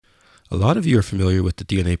A lot of you are familiar with the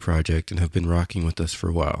DNA Project and have been rocking with us for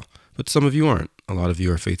a while, but some of you aren't. A lot of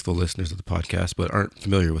you are faithful listeners of the podcast, but aren't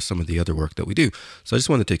familiar with some of the other work that we do. So I just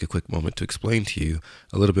want to take a quick moment to explain to you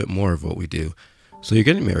a little bit more of what we do. So you're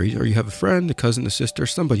getting married, or you have a friend, a cousin, a sister,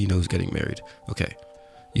 somebody you know is getting married. Okay.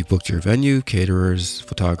 You've booked your venue, caterers,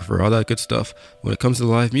 photographer, all that good stuff. When it comes to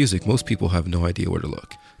live music, most people have no idea where to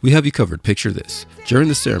look. We have you covered. Picture this. During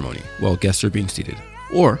the ceremony, while guests are being seated,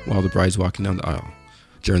 or while the bride's walking down the aisle.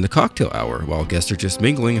 During the cocktail hour, while guests are just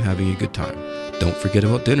mingling and having a good time. Don't forget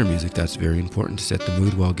about dinner music. That's very important to set the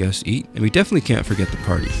mood while guests eat. And we definitely can't forget the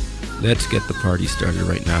party. Let's get the party started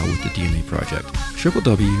right now with the DNA Project.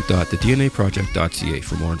 www.thednaproject.ca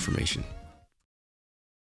for more information.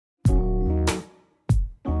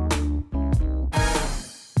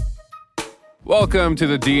 Welcome to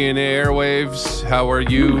the DNA Airwaves. How are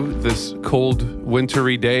you this cold,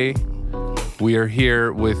 wintry day? We are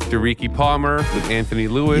here with Deriki Palmer, with Anthony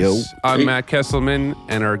Lewis. Yo. I'm Matt Kesselman,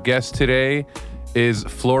 and our guest today is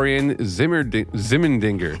Florian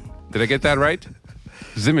Zimmendinger. Did I get that right?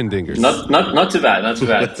 Zimmendinger. Not too bad, not too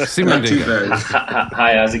bad. Zimmendinger.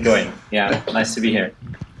 Hi, how's it going? Yeah, nice to be here.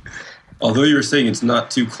 Although you were saying it's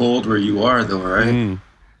not too cold where you are, though, right?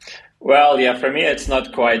 Well, yeah, for me it's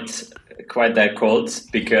not quite that cold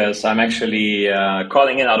because I'm actually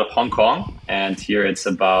calling in out of Hong Kong, and here it's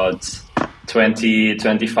about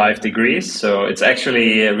 25 degrees, so it's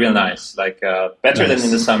actually real nice, better than in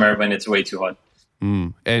the summer when it's way too hot.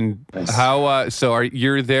 And nice. How,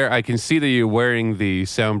 you're there, I can see that you're wearing the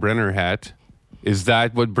Soundbrenner hat. Is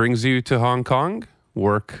that what brings you to Hong Kong?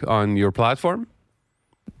 Work on your platform?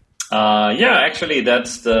 Yeah, actually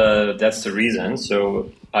that's the reason.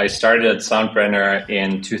 So I started Soundbrenner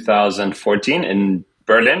in 2014 in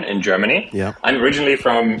Berlin, in Germany. Yeah. I'm originally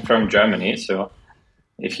from Germany, so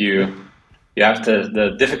if you have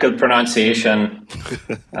the difficult pronunciation.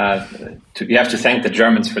 You have to thank the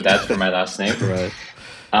Germans for that, for my last name. Right.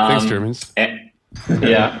 Thanks, Germans.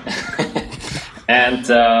 Yeah. And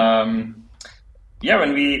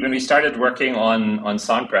when we started working on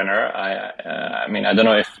Soundbrenner, I mean, I don't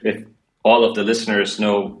know if all of the listeners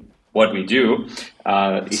know what we do.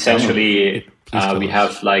 Essentially, we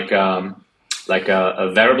have like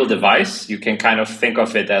a wearable device. You can kind of think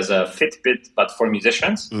of it as a Fitbit, but for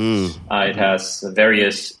musicians. It has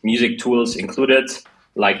various music tools included,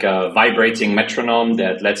 like a vibrating metronome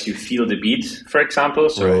that lets you feel the beat, for example.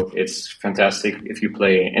 So It's fantastic if you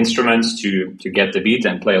play instruments to get the beat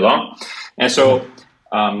and play along. And so,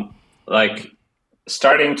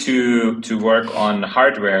 starting to work on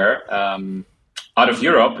hardware, out of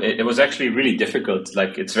Europe, it was actually really difficult.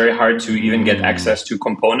 Like, it's very hard to even get access to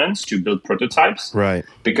components to build prototypes. Right.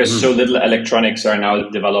 Because so little electronics are now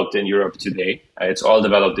developed in Europe today. It's all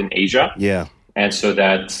developed in Asia. Yeah. And so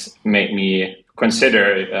that made me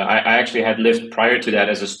consider, I actually had lived prior to that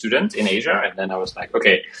as a student in Asia. And then I was like,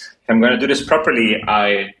 okay, if I'm going to do this properly,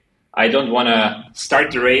 I don't want to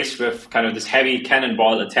start the race with kind of this heavy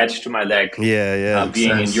cannonball attached to my leg.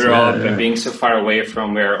 Being in Europe and being so far away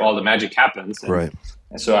from where all the magic happens. And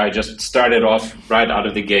so I just started off right out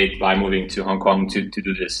of the gate by moving to Hong Kong to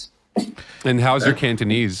do this. And how's your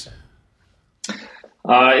Cantonese?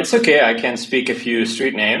 It's okay. I can speak a few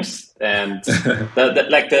street names. And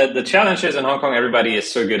the challenge is in Hong Kong, everybody is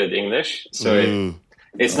so good at English. So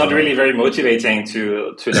it's not really very motivating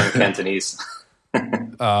to learn Cantonese.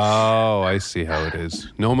 Oh, I see how it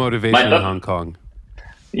is. No motivation in Hong Kong.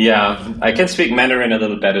 Yeah, I can speak Mandarin a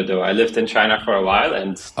little better though. I lived in China for a while,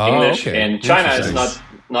 and English in China is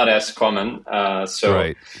not as common. That's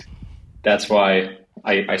why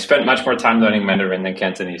I spent much more time learning Mandarin than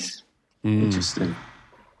Cantonese. Interesting.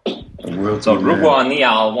 如果你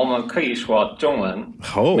要我们可以说中文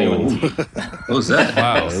没问题 What was that?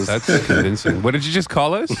 Wow, that's convincing. What did you just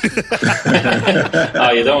call us?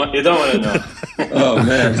 You don't want to know. Oh,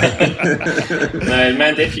 man. No, it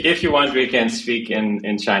meant if you want, we can speak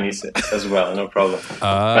in Chinese as well, no problem.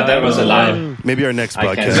 But that was a lie. Maybe our next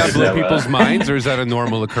podcast. Does that blow people's minds, or is that a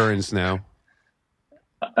normal occurrence now?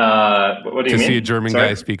 What do you mean? To see a German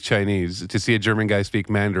guy speak Chinese, to see a German guy speak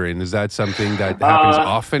Mandarin, is that something that happens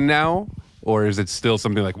often now? Or is it still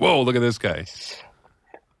something like, whoa, look at this guy?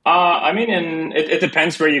 I mean, it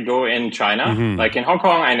depends where you go in China. Like in Hong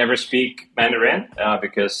Kong, I never speak Mandarin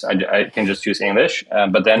because I can just use English.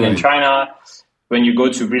 But then in China, when you go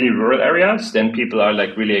to really rural areas, then people are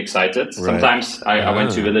like really excited. Sometimes I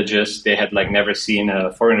went to villages, they had like never seen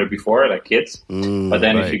a foreigner before, like kids. But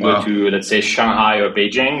then if you go to, let's say, Shanghai or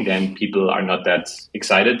Beijing, then people are not that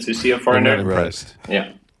excited to see a foreigner. They're not impressed.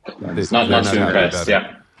 Yeah. It's not too impressed.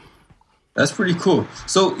 Yeah. That's pretty cool.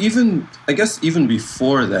 So even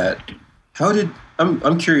before that, how did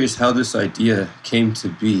I'm curious how this idea came to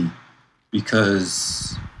be,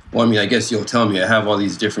 because, well, I mean, I guess you'll tell me I have all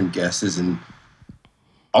these different guesses, and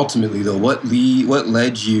ultimately, though, what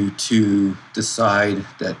led you to decide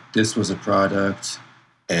that this was a product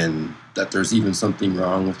and that there's even something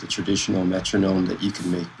wrong with the traditional metronome that you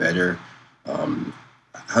can make better?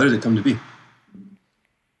 How did it come to be?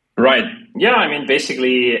 Right. Yeah. I mean,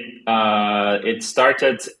 basically, it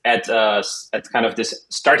started at kind of this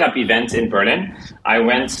startup event in Berlin. I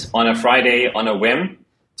went on a Friday on a whim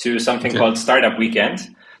to something called Startup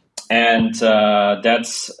Weekend, and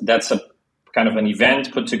that's a kind of an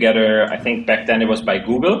event put together. I think back then it was by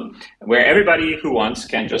Google, where everybody who wants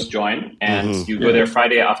can just join, and you go there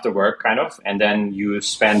Friday after work, kind of, and then you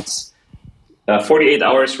spend 48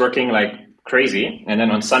 hours working like crazy, and then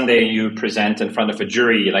on Sunday you present in front of a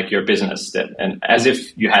jury like your business, and as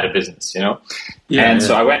if you had a business,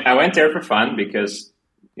 So I went there for fun, because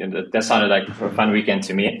that sounded like a fun weekend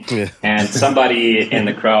to me. And somebody in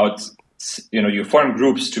the crowd, you form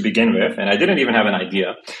groups to begin with, and I didn't even have an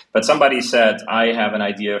idea, but somebody said, I have an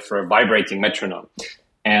idea for a vibrating metronome,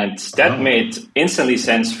 and that made instantly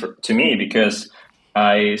sense to me, because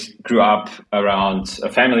I grew up around a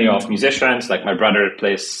family of musicians. Like, my brother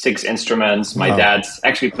plays 6 instruments. My dad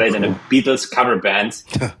actually played in a Beatles cover band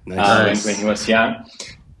when he was young.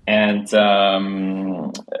 And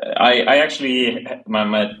I actually,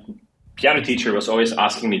 my piano teacher was always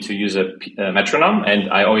asking me to use a metronome, and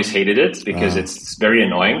I always hated it because it's very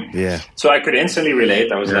annoying. Yeah. So I could instantly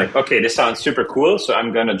relate. I was like, okay, this sounds super cool. So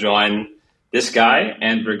I'm going to join this guy,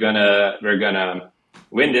 and we're gonna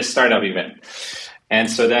win this startup event. And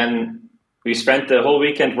so then we spent the whole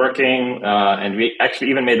weekend working, and we actually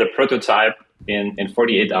even made a prototype in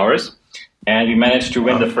 48 hours, and we managed to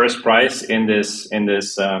win the first prize in this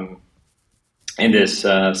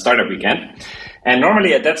startup weekend. And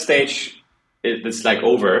normally at that stage, it's like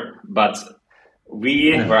over, but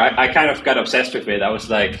I kind of got obsessed with it. I was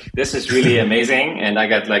like, this is really amazing, and I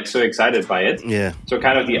got like so excited by it. Yeah. So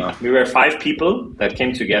kind of we were 5 people that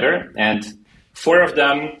came together, and 4 of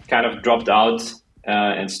them kind of dropped out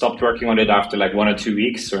and stopped working on it after like 1 or 2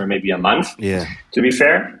 weeks, or maybe a month, to be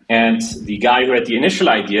fair. And the guy who had the initial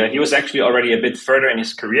idea, he was actually already a bit further in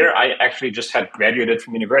his career. I actually just had graduated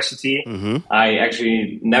from university. I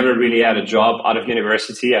actually never really had a job out of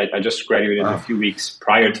university. I just graduated a few weeks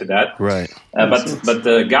prior to that. Right. But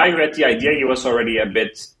the guy who had the idea, he was already a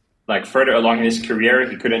bit like further along in his career.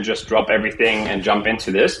 He couldn't just drop everything and jump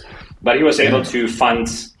into this, but he was able to fund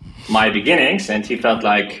my beginnings, and he felt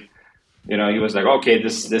like, he was like, okay,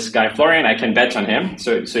 this guy Florian, I can bet on him.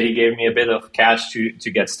 So he gave me a bit of cash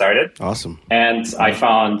to get started. Awesome. And I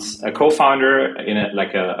found a co-founder,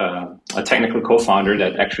 a technical co-founder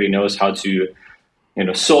that actually knows how to,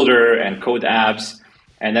 solder and code apps.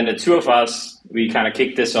 And then the 2 of us, we kind of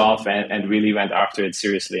kicked this off and really went after it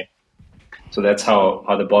seriously. So that's how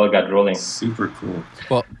the ball got rolling. Super cool.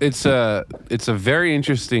 Well, it's a very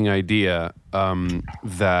interesting idea,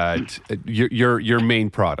 that your main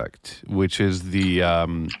product, which is the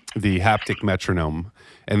haptic metronome,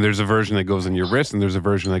 and there's a version that goes on your wrist, and there's a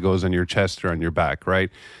version that goes on your chest or on your back, right?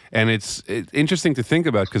 And it's interesting to think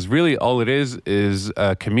about, because really all it is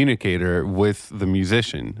a communicator with the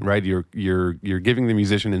musician, right? You're giving the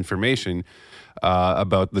musician information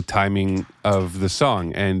about the timing of the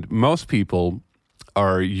song. And most people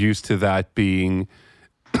are used to that being,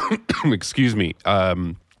 excuse me,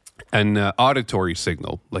 an auditory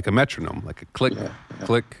signal, like a metronome, like a click,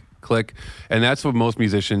 click, click. And that's what most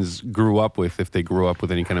musicians grew up with, if they grew up with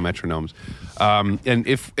any kind of metronomes. And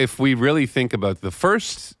if we really think about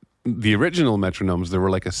the original metronomes, there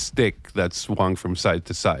were like a stick that swung from side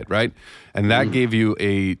to side, right? And that gave you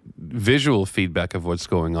a visual feedback of what's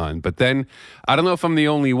going on. But then, I don't know if I'm the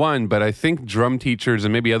only one, but I think drum teachers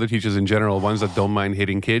and maybe other teachers in general, ones that don't mind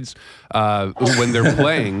hitting kids, when they're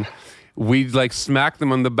playing, we like smack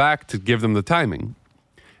them on the back to give them the timing.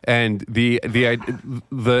 And the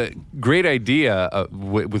great idea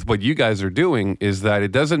with what you guys are doing is that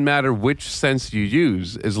it doesn't matter which sense you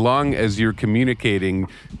use, as long as you're communicating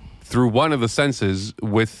through one of the senses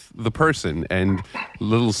with the person, and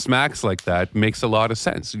little smacks like that makes a lot of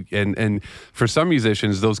sense. And for some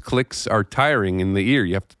musicians, those clicks are tiring in the ear.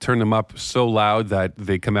 You have to turn them up so loud that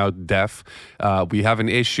they come out deaf. We have an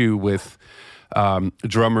issue with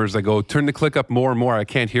drummers that go, turn the click up more and more. I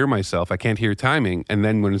can't hear myself. I can't hear timing. And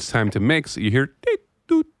then when it's time to mix, you hear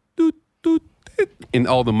in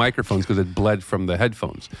all the microphones because it bled from the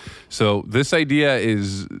headphones. So this idea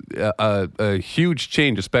is a huge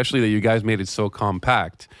change, especially that you guys made it so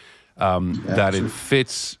compact. that it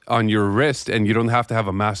fits on your wrist and you don't have to have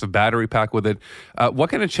a massive battery pack with it. What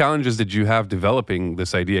kind of challenges did you have developing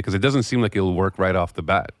this idea? Because it doesn't seem like it'll work right off the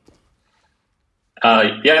bat.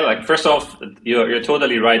 Like first off, you're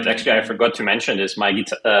totally right. Actually, I forgot to mention this. My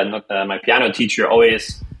piano teacher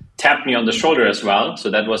always tapped me on the shoulder as well.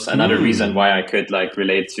 So that was another reason why I could like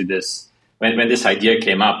relate to this when this idea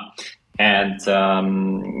came up. And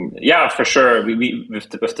for sure, we with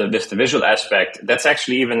the visual aspect, that's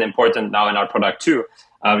actually even important now in our product too.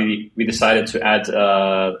 We decided to add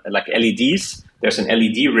like LEDs. There's an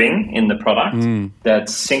LED ring in the product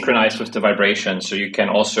that's synchronized with the vibration, so you can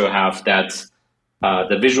also have that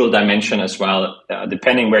the visual dimension as well,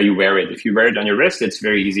 depending where you wear it. If you wear it on your wrist, it's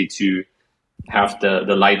very easy to have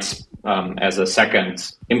the lights as a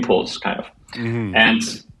second impulse, kind of. And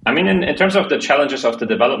I mean, in terms of the challenges of the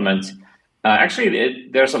development,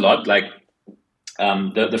 there's a lot. Like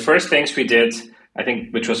the first things we did, I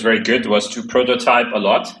think, which was very good, was to prototype a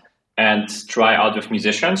lot and try out with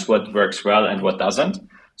musicians what works well and what doesn't.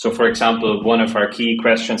 So, for example, one of our key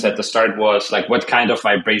questions at the start was like, what kind of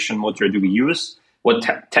vibration motor do we use? What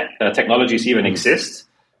technologies even exist?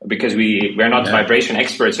 Because we're not vibration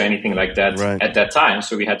experts or anything like that at that time.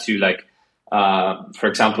 So we had to for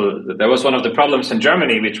example, there was one of the problems in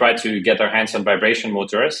Germany. We tried to get our hands on vibration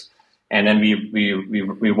motors, and then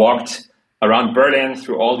we walked around Berlin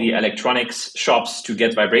through all the electronics shops to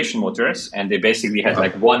get vibration motors, and they basically had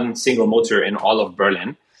like one single motor in all of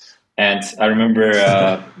Berlin. And I remember,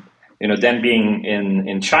 then being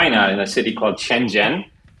in China, in a city called Shenzhen,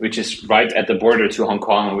 which is right at the border to Hong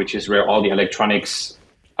Kong, which is where all the electronics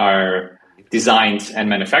are designed and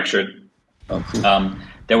manufactured. Oh, cool.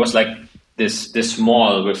 There was like this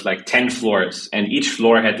mall with like 10 floors, and each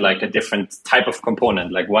floor had like a different type of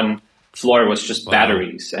component. Like one floor was just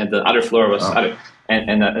batteries, and the other floor was other.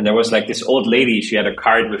 And there was like this old lady. She had a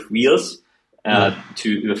cart with wheels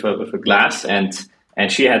with a glass, and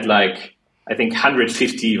she had like, I think,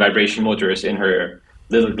 150 vibration motors in her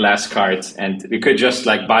little glass cart, and we could just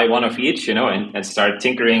like buy one of each, and start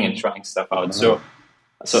tinkering and trying stuff out. So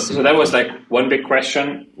that was like one big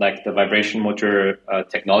question, like the vibration motor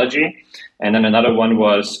technology. And then another one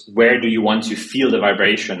was, where do you want to feel the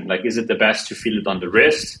vibration? Like, is it the best to feel it on the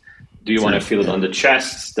wrist? Do you want to feel it on the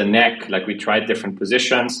chest, the neck? Like, we tried different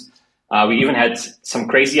positions. We even had some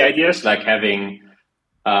crazy ideas, like having,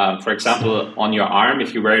 for example, on your arm,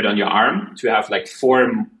 if you wear it on your arm, to have like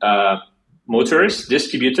 4 motors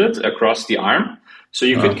distributed across the arm. So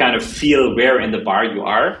you could kind of feel where in the bar you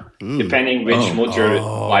are, depending which motor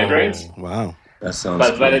vibrates. Wow. That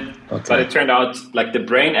sounds but it turned out like the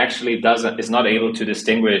brain actually is not able to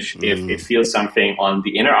distinguish if it feels something on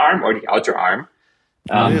the inner arm or the outer arm.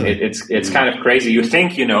 Really? It's kind of crazy. You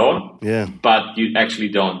think but you actually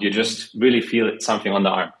don't. You just really feel something on the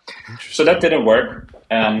arm. So that didn't work.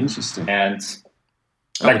 Interesting. And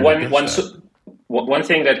like one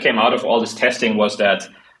thing that came out of all this testing was that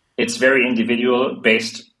it's very individual,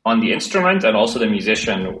 based on the instrument and also the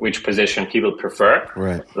musician, which position people prefer.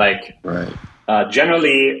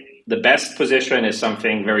 Generally, the best position is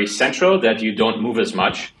something very central that you don't move as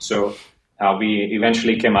much. So we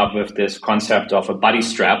eventually came up with this concept of a body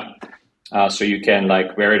strap. So you can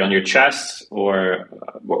like wear it on your chest, or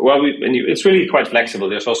it's really quite flexible.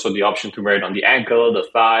 There's also the option to wear it on the ankle, the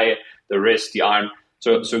thigh, the wrist, the arm.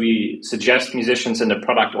 So we suggest musicians in the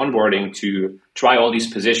product onboarding to try all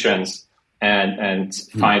these positions and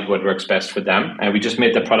find what works best for them. And we just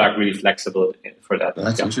made the product really flexible for that.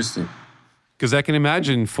 That's interesting. Because I can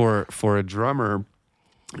imagine for a drummer,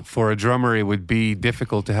 it would be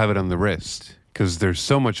difficult to have it on the wrist, because there's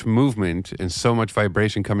so much movement and so much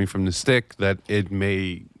vibration coming from the stick that it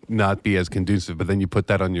may not be as conducive. But then you put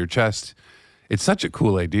that on your chest. It's such a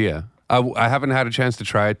cool idea. I haven't had a chance to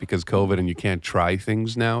try it because COVID, and you can't try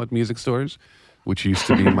things now at music stores, which used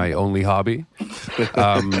to be my only hobby.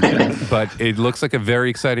 But it looks like a very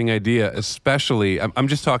exciting idea, especially, I'm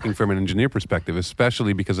just talking from an engineer perspective,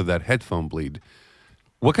 especially because of that headphone bleed.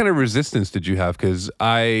 What kind of resistance did you have? Because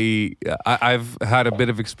I've had a bit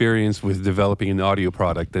of experience with developing an audio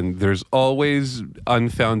product, and there's always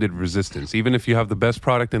unfounded resistance. Even if you have the best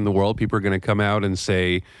product in the world, people are going to come out and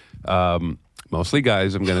say, mostly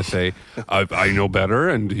guys, I'm going to say, I know better,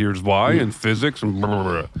 and here's why, and physics, and blah,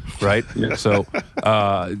 blah, blah, right? Yeah. So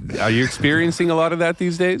are you experiencing a lot of that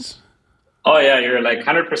these days? Oh, yeah, you're like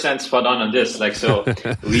 100% spot on this. Like, so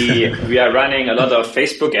we are running a lot of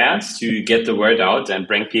Facebook ads to get the word out and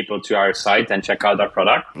bring people to our site and check out our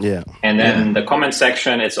product. Yeah. And then the comment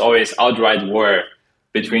section, it's always outright war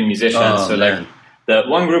between musicians. Like the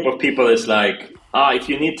one group of people is like, if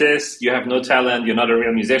you need this, you have no talent, you're not a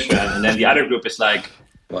real musician. And then the other group is like,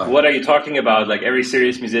 what are you talking about? Like every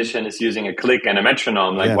serious musician is using a click and a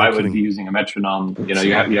metronome. Like why would you be using a metronome? You know,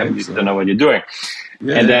 you don't know what you're doing.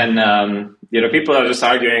 Yeah. And then, people are just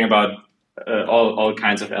arguing about all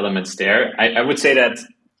kinds of elements there. I would say that,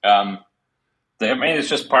 it's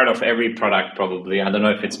just part of every product probably. I don't know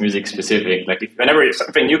if it's music specific. Like whenever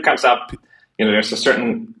something new comes up, there's a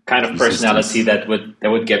certain kind of personality that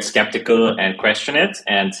would get skeptical and question it.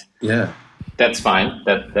 And that's fine.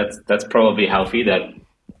 That's probably healthy that,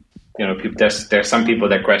 there's some people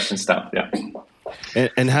that question stuff. Yeah.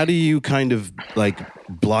 And how do you kind of like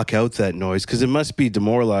block out that noise? Because it must be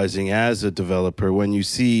demoralizing as a developer when you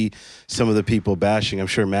see some of the people bashing. I'm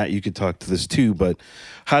sure, Matt, you could talk to this too, but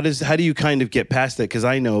how do you kind of get past that? Because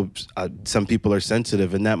I know some people are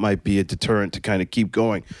sensitive and that might be a deterrent to kind of keep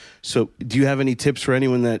going. So do you have any tips for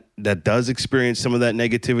anyone that does experience some of that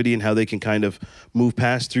negativity and how they can kind of move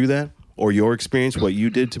past through that? Or your experience, what you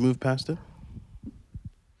did to move past it?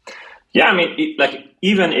 Yeah, I mean,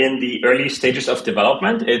 even in the early stages of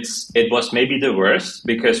development, it was maybe the worst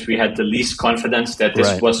because we had the least confidence that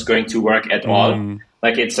this was going to work at all.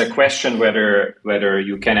 Like it's a question whether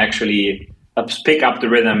you can actually pick up the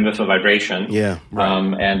rhythm with a vibration. Yeah.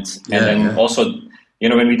 Right. Then also,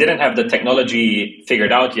 when we didn't have the technology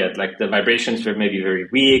figured out yet, like the vibrations were maybe very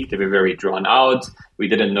weak, they were very drawn out. We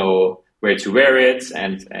didn't know where to wear it,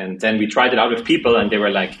 and then we tried it out with people, and they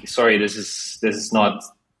were like, "Sorry, this is not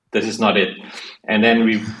it." And then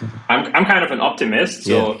I'm kind of an optimist,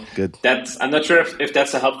 so I'm not sure if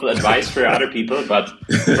that's a helpful advice for other people, but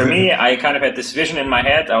for me, I kind of had this vision in my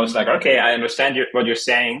head. I was like, okay, I understand what you're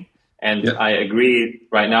saying, and I agree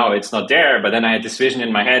right now it's not there, but then I had this vision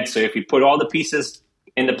in my head. So if we put all the pieces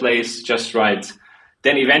in the place just right,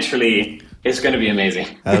 then eventually it's going to be amazing.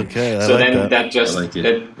 Okay. That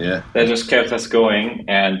just kept us going.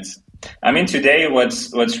 And I mean, today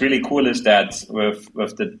what's really cool is that with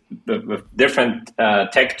different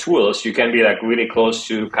tech tools, you can be like really close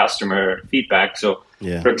to customer feedback. So,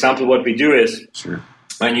 for example, what we do is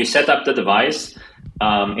when you set up the device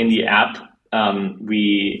in the app,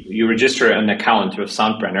 you register an account with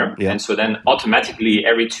Soundbrenner, and so then automatically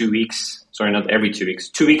every 2 weeks, not every 2 weeks,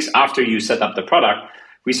 2 weeks after you set up the product,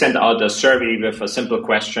 we send out a survey with a simple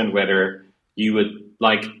question whether you would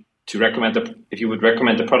like to recommend if you would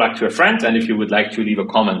recommend the product to a friend and if you would like to leave a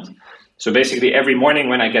comment. So basically every morning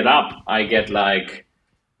when I get up, I get like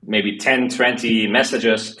maybe 10, 20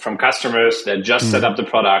 messages from customers that just set up the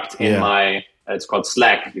product in my, it's called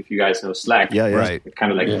Slack, if you guys know Slack. Yeah. Right.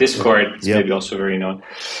 Kind of like Discord, it's maybe also very known.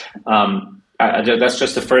 That's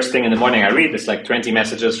just the first thing in the morning I read. It's like 20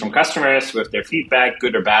 messages from customers with their feedback,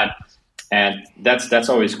 good or bad. And that's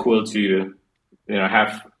always cool to,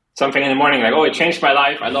 have something in the morning like, oh, it changed my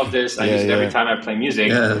life. I love this. I use it every time I play music.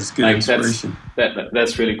 Yeah, that's good inspiration.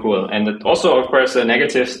 That's really cool. And also, of course, the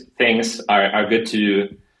negative things are good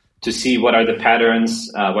to see what are the patterns,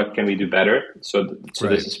 what can we do better. So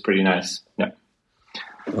this is pretty nice. Yeah.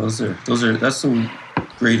 That's some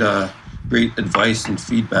great advice and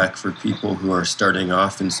feedback for people who are starting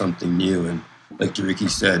off in something new and, like Ricky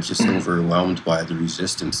said, just overwhelmed by the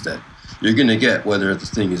resistance that you're going to get, whether the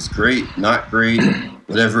thing is great, not great,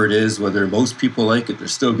 whatever it is, whether most people like it,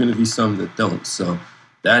 there's still going to be some that don't. So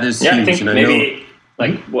that is huge. I think maybe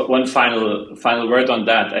one final word on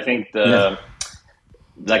that. I think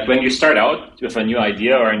like when you start out with a new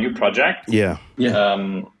idea or a new project,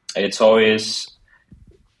 it's always,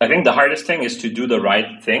 I think the hardest thing is to do the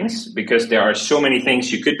right things because there are so many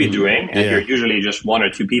things you could be doing and you're usually just one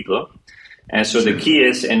or two people. And so the key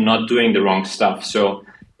is in not doing the wrong stuff. So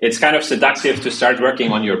it's kind of seductive to start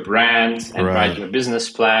working on your brand and write your business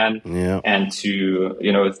plan and to,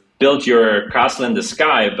 build your castle in the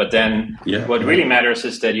sky. But then what really matters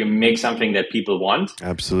is that you make something that people want.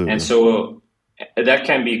 Absolutely. And so that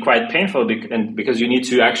can be quite painful because you need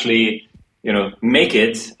to actually, make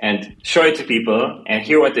it and show it to people and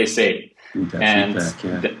hear what they say. And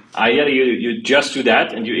ideally you just do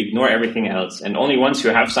that and you ignore everything else. And only once you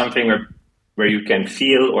have something where you can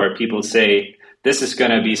feel or people say, this is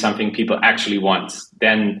going to be something people actually want,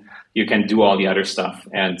 then you can do all the other stuff.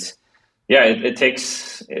 And it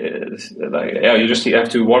takes, you just have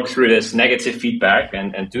to walk through this negative feedback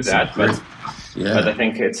and do that. But I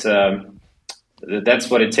think it's, that's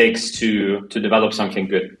what it takes to develop something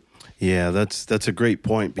good. Yeah, that's a great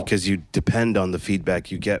point because you depend on the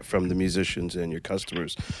feedback you get from the musicians and your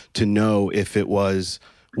customers to know if it was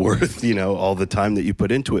worth, all the time that you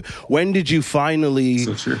put into it. When did you finally,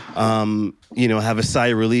 have a sigh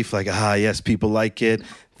of relief like, yes, people like it,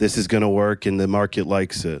 this is going to work and the market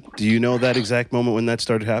likes it? Do you know that exact moment when that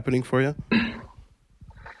started happening for you?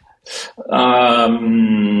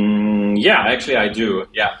 Yeah, actually I do.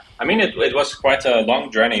 Yeah. I mean, it was quite a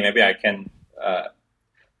long journey. Maybe I can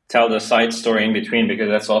tell the side story in between, because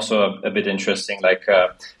that's also a bit interesting. Like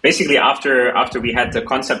basically after we had the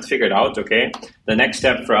concept figured out, okay, the next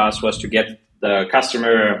step for us was to get the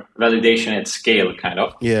customer validation at scale, kind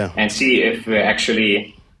of, and see if we're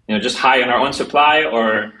actually, just high on our own supply,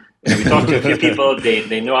 or we talked to a few people,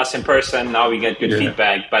 they know us in person, now we get good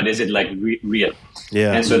feedback, but is it like real?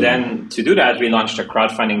 Yeah. And so then to do that, we launched a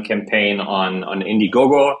crowdfunding campaign on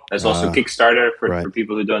Indiegogo. There's also Kickstarter for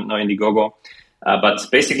people who don't know Indiegogo. But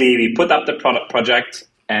basically, we put up the project,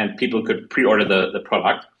 and people could pre-order the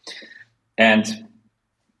product. And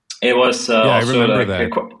it was I remember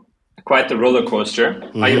that. Quite the roller coaster.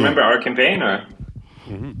 Mm-hmm. You remember our campaign? Or?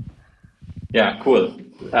 Mm-hmm. Yeah, cool.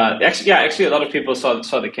 Actually, a lot of people saw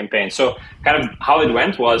the campaign. So kind of how it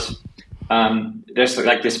went was, there's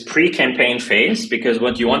like this pre-campaign phase, because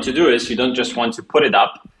what you want to do is you don't just want to put it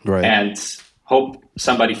up and hope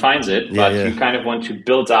somebody finds it, but you kind of want to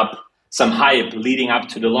build up some hype leading up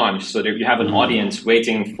to the launch, so that you have an audience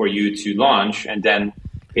waiting for you to launch, and then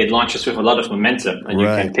it launches with a lot of momentum, and you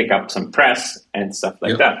can pick up some press and stuff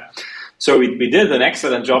like that. So we did an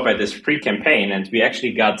excellent job at this pre-campaign, and we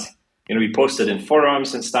actually got, we posted in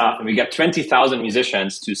forums and stuff, and we got 20,000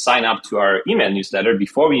 musicians to sign up to our email newsletter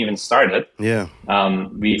before we even started. Yeah.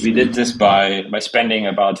 We did this by spending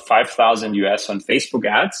about $5,000 on Facebook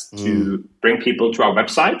ads to bring people to our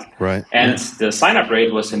website. Right. And the sign-up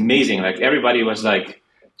rate was amazing. Like, everybody was like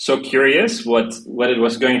so curious what it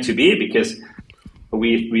was going to be, because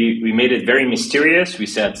we made it very mysterious. We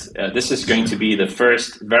said, this is going to be the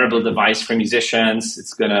first wearable device for musicians.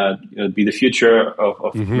 It's going to be the future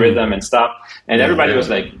of rhythm and stuff. And everybody was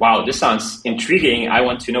like, wow, this sounds intriguing. I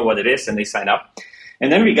want to know what it is. And they signed up.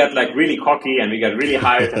 And then we got like really cocky, and we got really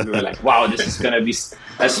hyped, and we were like, wow, this is going to be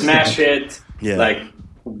a smash hit. Yeah. Like,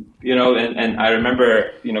 and I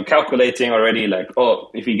remember, calculating already, like,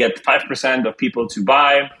 if we get 5% of people to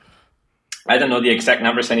buy, I don't know the exact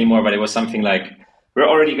numbers anymore, but it was something like, we're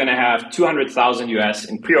already going to have $200,000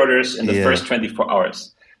 in pre-orders in the first 24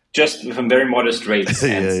 hours, just with a very modest rate.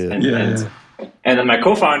 And then my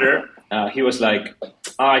co-founder, he was like,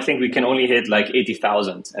 I think we can only hit like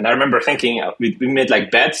 80,000. And I remember thinking, we made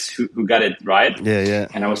like bets who got it right. Yeah, yeah.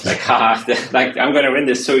 And I was like, like, I'm going to win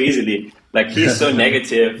this so easily. Like, he's so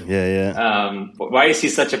negative. Why is he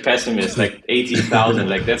such a pessimist? Like 80,000,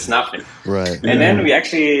 like that's nothing. Right. And then we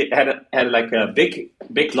actually had like a big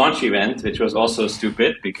launch event, which was also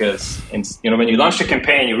stupid, because when you launch a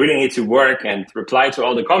campaign, you really need to work and reply to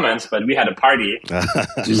all the comments. But we had a party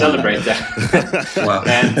to celebrate that. Wow.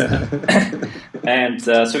 And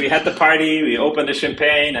so we had the party. We opened the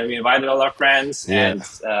champagne, and we invited all our friends, and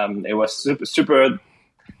it was super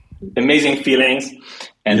amazing feelings.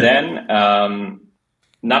 And then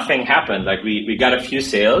nothing happened. Like, we got a few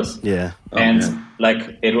sales. Yeah.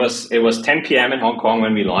 Like, it was 10 p.m. in Hong Kong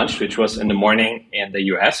when we launched, which was in the morning in the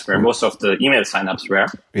US, where most of the email signups were.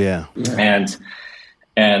 Yeah. And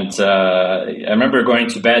I remember going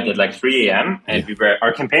to bed at like 3 a.m. and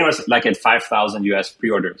our campaign was like at $5,000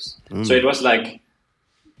 pre-orders. So it was like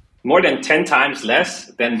more than 10 times less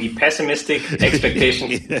than the pessimistic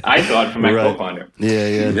expectations I thought from my co-founder.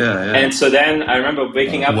 Yeah. And so then I remember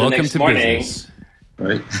waking up the next morning,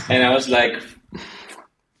 and I was like,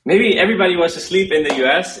 maybe everybody was asleep in the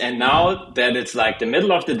US, and now that it's like the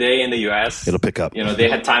middle of the day in the US, it'll pick up. They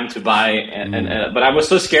had time to buy, but I was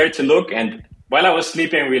so scared to look, and while I was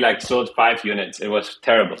sleeping, we like sold 5 units. It was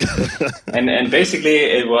terrible. and basically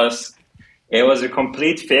it was a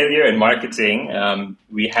complete failure in marketing.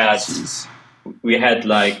 We had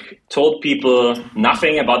like told people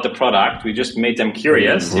nothing about the product. We just made them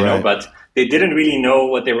curious, but they didn't really know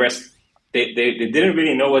what they were. They didn't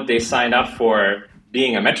really know what they signed up for,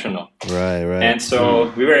 being a metronome. Right. And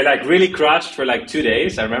so we were like really crushed for like 2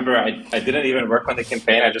 days. I remember I didn't even work on the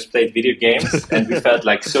campaign. I just played video games, and we felt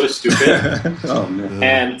like so stupid. Oh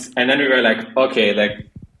man. And then we were like, okay, like,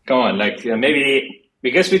 come on, like, maybe.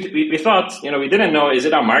 Because we thought, we didn't know, is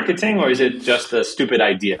it our marketing or is it just a stupid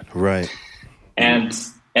idea? Right. And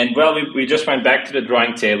well, we just went back to the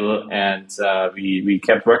drawing table, and we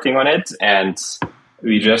kept working on it, and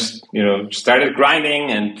we just, started grinding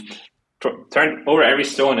and turned over every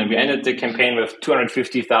stone, and we ended the campaign with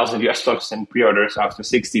 $250,000 in pre-orders after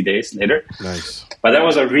 60 days later. Nice. But that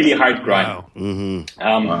was a really hard grind. Wow.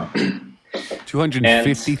 Mm-hmm. Wow.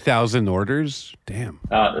 250,000 orders? Damn.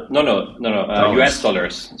 No. US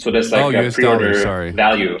dollars. So that's like a pre-order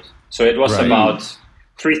value. So it was about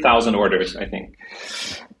 3,000 orders, I think.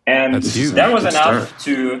 And That's huge. that was Good enough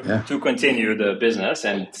start. to continue the business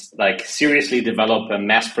and like seriously develop a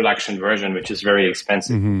mass production version, which is very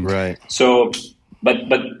expensive. Right. So, but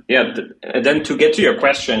yeah, then to get to your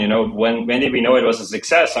question, you know, when did we know it was a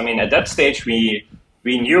success? I mean, at that stage, we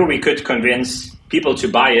knew we could convince people to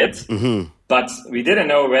buy it, but we didn't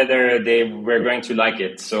know whether they were going to like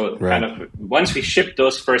it. So kind of once we shipped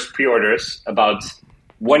those first pre-orders about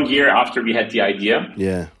 1 year after we had the idea,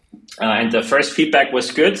 and the first feedback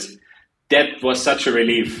was good, that was such a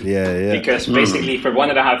relief. Because basically for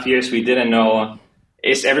 1.5 years, we didn't know,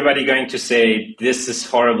 is everybody going to say, this is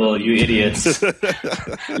horrible, you idiots?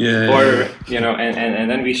 Or, you know, and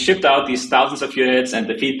then we shipped out these thousands of units and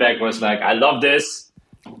the feedback was like, I love this.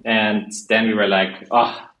 And then we were like,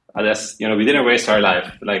 oh, that's, you know, we didn't waste our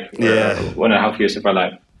life, like 1.5 years of our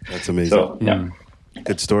life. That's amazing. So, yeah.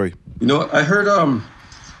 Good story. You know, I heard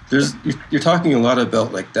you're talking a lot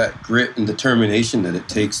about like that grit and determination that it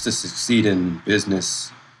takes to succeed in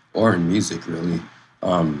business or in music, really.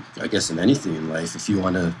 I guess in anything in life, if you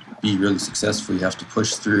want to be really successful, you have to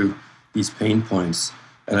push through these pain points.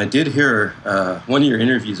 And I did hear one of your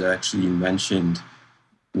interviews actually mentioned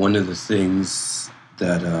one of the things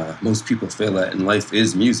that most people fail at in life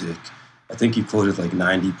is music. I think you quoted like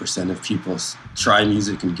 90% of people try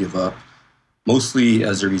music and give up, mostly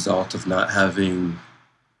as a result of not having,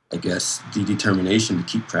 I guess, the determination to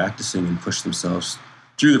keep practicing and push themselves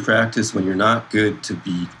through the practice when you're not good to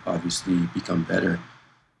obviously become better.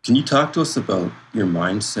 Can you talk to us about your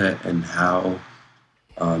mindset and how,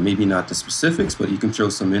 maybe not the specifics, but you can throw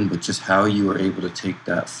some in, but just how you were able to take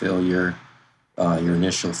that failure, your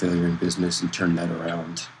initial failure in business, and turn that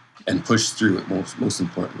around and push through it, most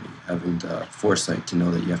importantly, having the foresight to know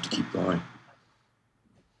that you have to keep going?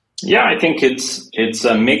 Yeah, I think it's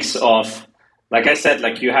a mix of, like I said,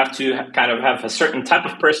 like you have to kind of have a certain type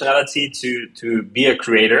of personality to be a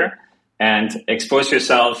creator and expose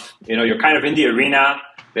yourself. You know, you're kind of in the arena.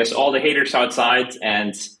 There's all the haters outside,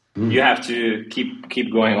 and you have to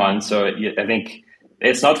keep going on. So I think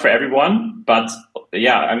it's not for everyone, but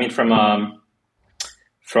yeah, I mean, from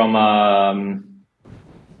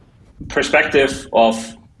perspective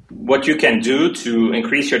of what you can do to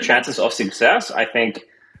increase your chances of success, I think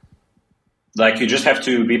like you just have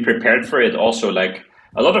to be prepared for it. Also, like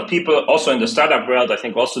a lot of people also in the startup world, I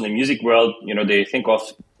think also in the music world, you know, they think of,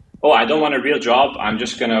 oh, I don't want a real job. I'm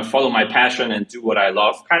just going to follow my passion and do what I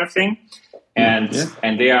love kind of thing. And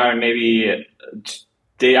they are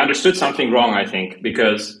they understood something wrong, I think,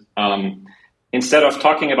 because instead of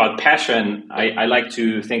talking about passion, I like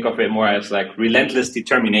to think of it more as like relentless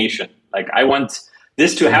determination. Like I want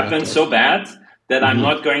this to happen so bad that I'm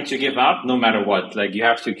not going to give up no matter what. Like you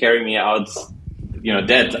have to carry me out, you know,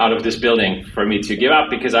 dead out of this building for me to give up,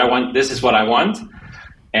 because this is what I want.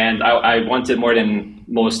 And I want it more than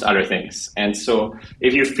most other things. And so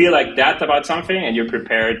if you feel like that about something and you're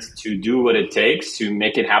prepared to do what it takes to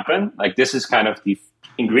make it happen, like this is kind of the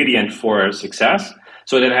ingredient for success.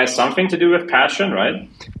 So that has something to do with passion, right?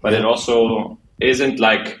 But it also isn't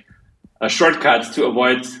like a shortcut to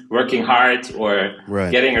avoid working hard or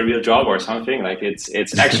getting a real job or something. Like it's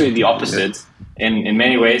actually the opposite. In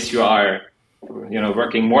many ways, you are, you know,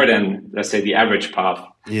 working more than, let's say, the average path.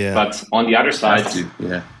 Yeah. But on the other side,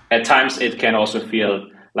 at times it can also feel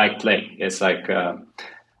like play. It's like,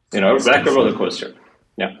 you know, like a roller coaster.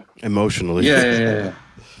 Yeah. Emotionally. Yeah.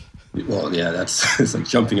 Well, yeah, it's like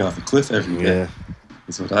jumping off a cliff every day. Yeah.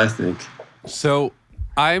 That's what I think. So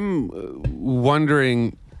I'm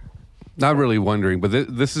wondering, not really wondering, but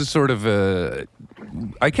this is sort of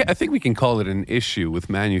I think we can call it an issue with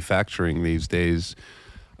manufacturing these days.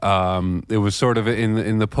 It was sort of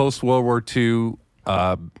in the post-World War II,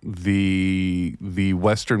 the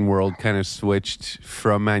Western world kind of switched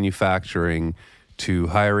from manufacturing to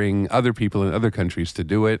hiring other people in other countries to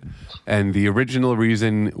do it. And the original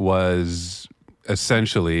reason was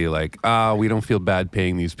essentially like, we don't feel bad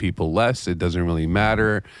paying these people less. It doesn't really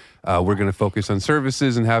matter. We're going to focus on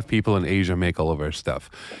services and have people in Asia make all of our stuff.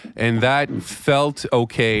 And that felt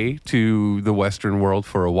okay to the Western world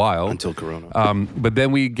for a while. Until Corona. But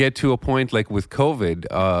then we get to a point like with COVID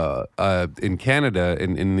in Canada,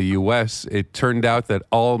 in the US, it turned out that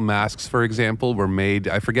all masks, for example, were made,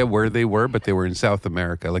 I forget where they were, but they were in South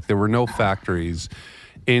America. Like there were no factories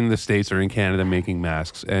in the States or in Canada making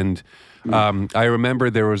masks. And I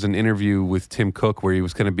remember there was an interview with Tim Cook where he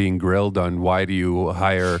was kind of being grilled on why do you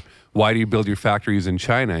build your factories in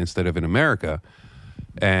China instead of in America?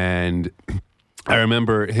 And I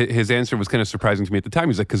remember his answer was kind of surprising to me at the time.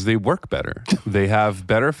 He's like, because they work better. They have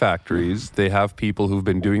better factories. They have people who've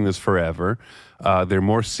been doing this forever. They're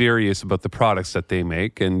more serious about the products that they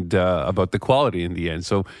make and about the quality in the end.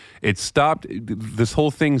 So it stopped. This whole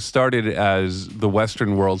thing started as the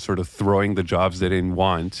Western world sort of throwing the jobs they didn't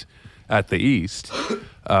want at the East.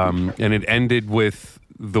 And it ended with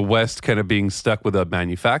the West kind of being stuck without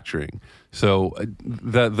manufacturing. So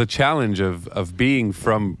the challenge of being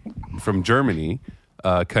from Germany,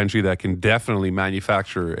 a country that can definitely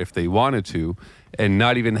manufacture if they wanted to, and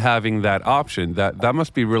not even having that option, that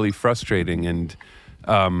must be really frustrating. And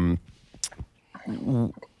can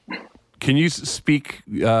you speak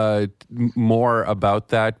more about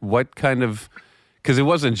that? What kind of, because it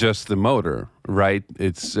wasn't just the motor, right?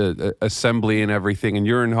 It's assembly and everything, and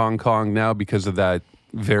you're in Hong Kong now because of that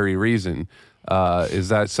very reason. Is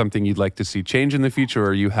that something you'd like to see change in the future, or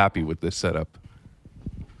are you happy with this setup?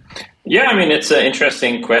 Yeah, I mean, it's an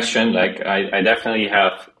interesting question. Like, I definitely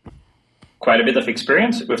have quite a bit of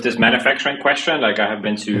experience with this manufacturing question. Like, I have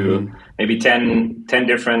been to maybe 10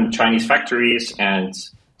 different Chinese factories and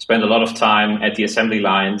spent a lot of time at the assembly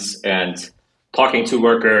lines and talking to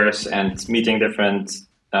workers and meeting different,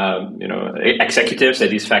 executives at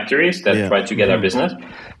these factories that try to get our business.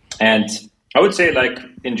 And I would say, like,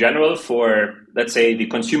 in general, for, let's say, the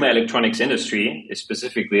consumer electronics industry,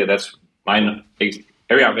 specifically, that's my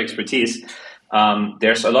area of expertise,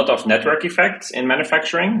 there's a lot of network effects in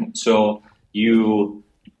manufacturing. So you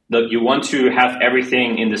want to have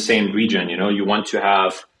everything in the same region. You want to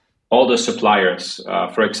have all the suppliers.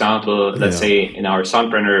 For example, let's say in our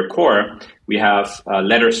Soundbrenner core, we have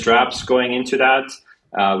leather straps going into that.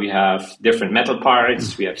 We have different metal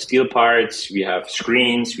parts. We have steel parts. We have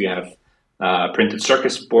screens. We have printed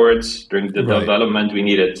circuit boards. During the development, we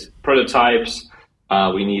needed prototypes.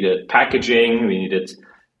 We needed packaging. We needed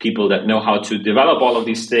people that know how to develop all of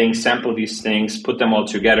these things, sample these things, put them all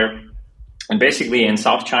together. And basically in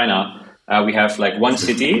South China, we have like one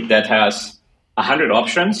city that has 100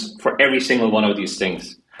 options for every single one of these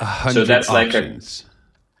things. 100 so that's options.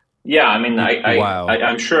 I mean, Wow.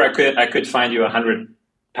 I'm sure I could find you 100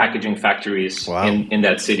 packaging factories in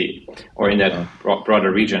that city, or in that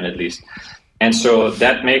broader region at least. And so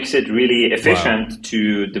that makes it really efficient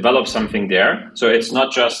to develop something there. So it's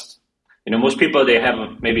not just, most people, they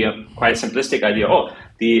have maybe a quite simplistic idea.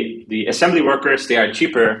 The assembly workers, they are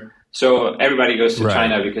cheaper. So everybody goes to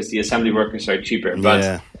China because the assembly workers are cheaper.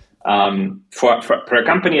 But for a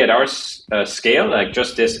company at our scale, like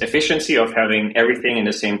just this efficiency of having everything in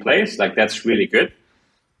the same place, like that's really good.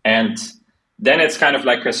 And then it's kind of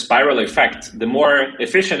like a spiral effect. The more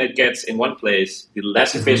efficient it gets in one place, the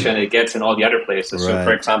less efficient it gets in all the other places. So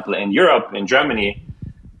for example, in Europe, in Germany,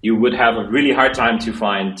 you would have a really hard time to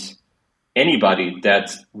find anybody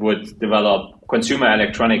that would develop consumer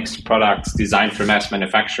electronics products designed for mass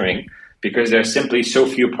manufacturing, because there's simply so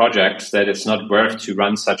few projects that it's not worth to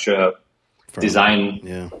run such a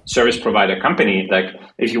design service provider company. Like,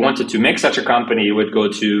 if you wanted to make such a company, you would go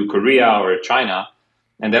to Korea or China,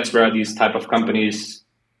 and that's where these type of companies,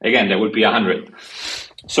 again, there would be 100.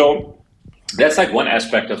 So that's like one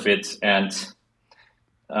aspect of it. And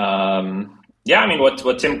I mean,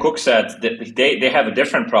 what Tim Cook said, they have a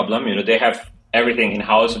different problem. They have everything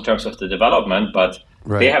in-house in terms of the development, but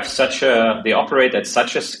they have they operate at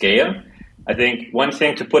such a scale. I think one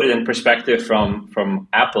thing to put it in perspective from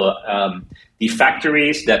Apple, the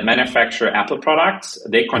factories that manufacture Apple products,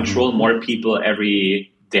 they control more people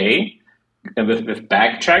every day with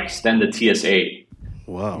bag checks than the TSA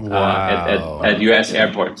at US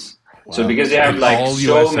airports. So because they have like all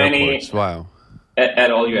so US many airports. At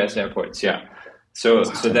all US airports, So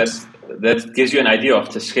that gives you an idea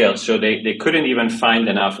of the scale. So they couldn't even find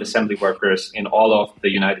enough assembly workers in all of the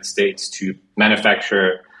United States to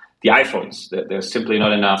manufacture the iPhones. There's simply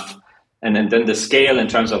not enough. And then the scale in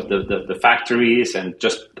terms of the factories, and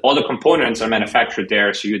just all the components are manufactured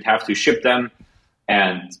there. So you'd have to ship them.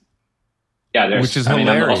 And which is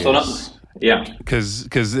hilarious.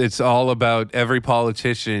 Because it's all about every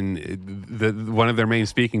politician. One of their main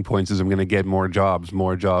speaking points is, I'm going to get more jobs.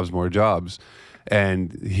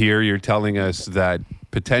 And here you're telling us that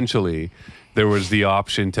potentially there was the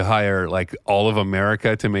option to hire like all of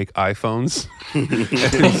America to make iPhones.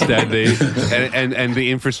 Instead, and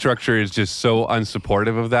the infrastructure is just so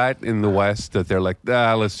unsupportive of that in the West that they're like,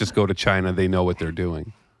 let's just go to China. They know what they're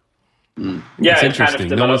doing. Yeah, it kind of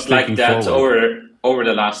developed like that over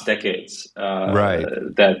the last decades.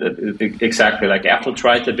 That exactly, like Apple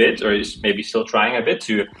tried a bit, or is maybe still trying a bit,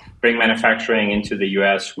 to bring manufacturing into the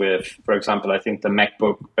US with, for example, I think the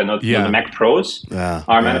MacBook, the Mac Pros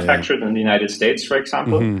are manufactured in the United States, for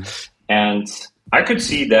example. And I could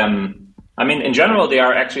see them. I mean, in general, they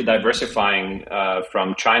are actually diversifying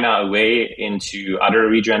from China away into other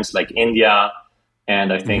regions like India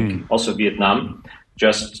and I think also Vietnam,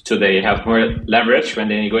 just so they have more leverage when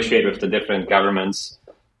they negotiate with the different governments.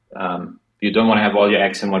 You don't want to have all your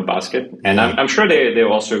eggs in one basket. And I'm sure they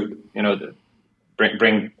also,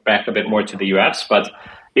 bring back a bit more to the US. But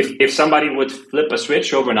if somebody would flip a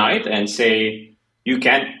switch overnight and say, you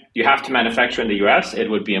have to manufacture in the US, it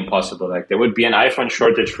would be impossible. Like there would be an iPhone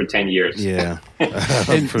shortage for 10 years. Yeah.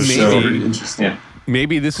 And For maybe, sure. Interesting. Yeah.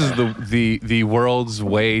 maybe this is the world's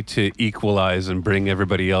way to equalize and bring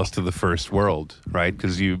everybody else to the first world, right?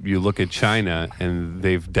 Because you look at China and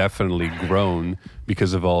they've definitely grown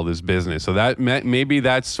because of all this business. So that maybe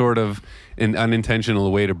that's sort of an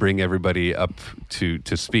unintentional way to bring everybody up to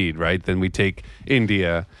speed, right? Then we take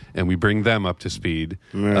India and we bring them up to speed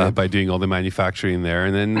by doing all the manufacturing there,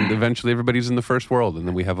 and then eventually everybody's in the first world, and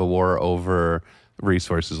then we have a war over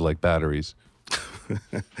resources like batteries.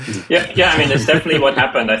 Yeah. I mean, that's definitely what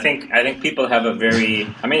happened. I think people have a very.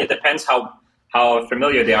 I mean, it depends how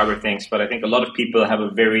familiar they are with things, but I think a lot of people have a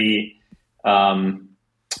very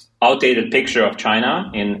outdated picture of China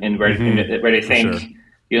in where they think. Sure.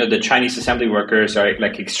 The Chinese assembly workers are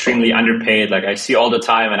like extremely underpaid. Like I see all the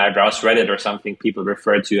time when I browse Reddit or something, people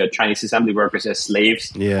refer to Chinese assembly workers as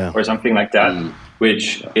slaves or something like that,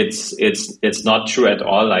 which it's not true at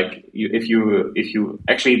all. Like if you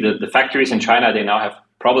actually the factories in China, they now have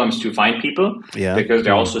problems to find people because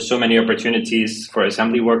there are also so many opportunities for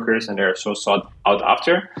assembly workers and they're so sought out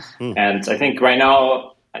after. And I think right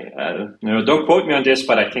now, don't quote me on this,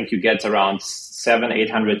 but I think you get around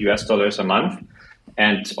 $700-800 a month.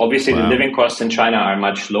 And obviously the living costs in China are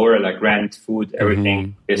much lower, like rent, food,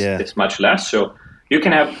 everything is much less. So you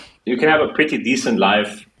can have a pretty decent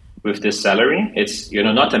life with this salary. It's,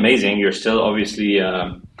 not amazing. You're still obviously,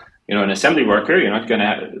 an assembly worker. You're not going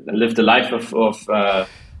to live the life of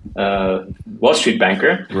Wall Street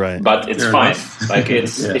banker, right? But it's fine. Like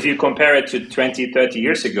if you compare it to 20, 30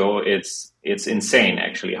 years ago, it's insane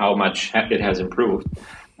actually how much it has improved.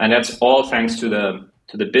 And that's all thanks to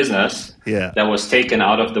the business that was taken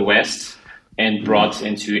out of the West and brought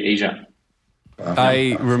into Asia.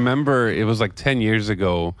 I remember it was like 10 years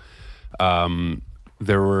ago.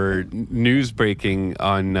 There were news breaking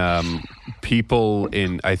on people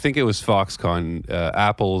in, I think it was Foxconn,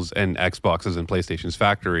 Apple's and Xbox's and PlayStation's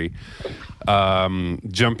factory,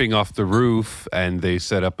 jumping off the roof, and they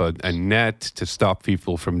set up a net to stop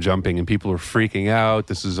people from jumping, and people were freaking out.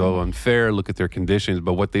 This is all unfair. Look at their conditions.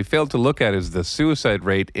 But what they failed to look at is the suicide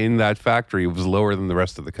rate in that factory was lower than the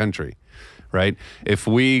rest of the country. Right? If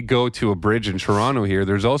we go to a bridge in Toronto here,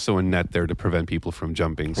 there's also a net there to prevent people from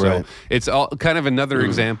jumping. So it's all kind of another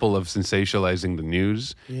example of sensationalizing the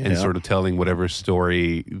news and sort of telling whatever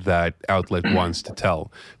story that outlet wants to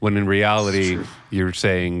tell. When in reality, you're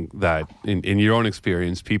saying that in your own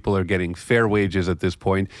experience, people are getting fair wages at this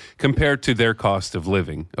point compared to their cost of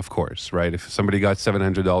living, of course, right? If somebody got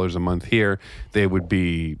 $700 a month here, they would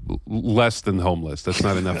be less than homeless. That's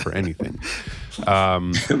not enough for anything.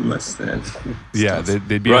 Less than. Yeah,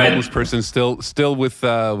 they'd be a homeless person still with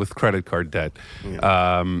credit card debt.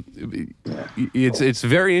 It's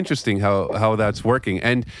very interesting how that's working.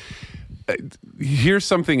 And here's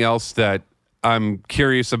something else that I'm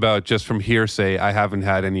curious about just from hearsay. I haven't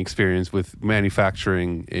had any experience with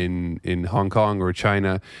manufacturing in Hong Kong or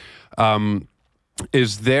China.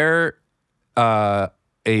 Is there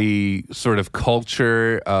a sort of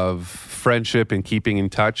culture of friendship and keeping in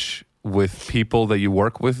touch with people that you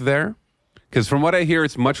work with there? Because from what I hear,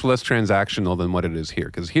 it's much less transactional than what it is here.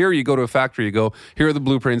 Because here you go to a factory, you go, here are the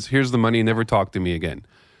blueprints, here's the money, never talk to me again.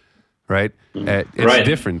 Right? It's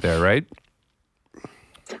different there, right?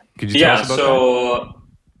 Could you tell us about that?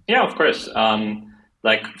 Yeah, of course.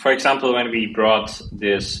 Like, for example, when we brought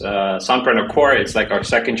this Soundburner Core, it's like our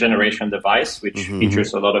second generation device, which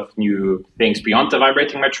features a lot of new things beyond the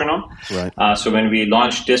vibrating metronome. Right. So when we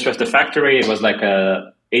launched this with the factory, it was like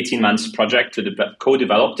a 18 months project to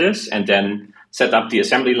co-develop this and then set up the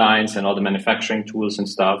assembly lines and all the manufacturing tools and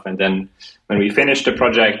stuff. And then when we finished the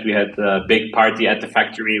project, we had a big party at the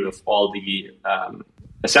factory with all the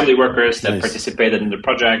assembly workers that participated in the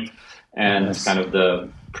project and kind of the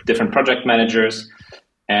different project managers.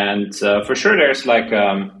 And for sure, there's like,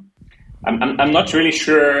 I'm not really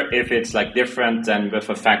sure if it's like different than with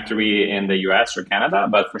a factory in the US or Canada,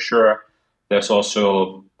 but for sure, there's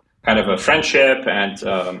also kind of a friendship and,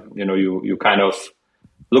 you kind of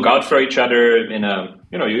look out for each other in a,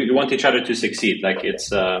 you want each other to succeed. Like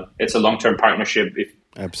it's a long-term partnership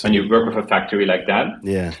when you work with a factory like that.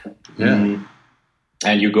 Yeah.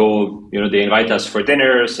 and you go, they invite us for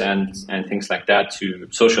dinners and things like that to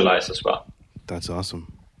socialize as well. That's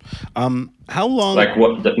awesome. How long? Like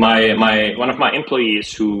my one of my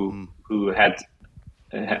employees who had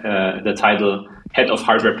the title head of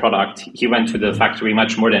hardware product, he went to the factory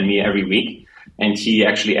much more than me every week, and he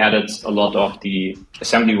actually added a lot of the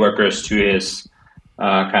assembly workers to his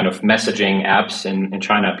kind of messaging apps in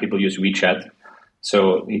China. People use WeChat,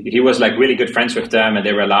 so he was like really good friends with them, and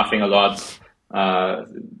they were laughing a lot.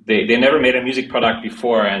 They never made a music product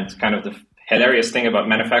before, and kind of the hilarious thing about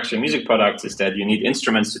manufacturing music products is that you need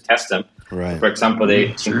instruments to test them. Right. For example, they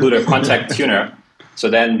include a contact tuner. So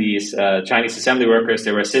then these Chinese assembly workers,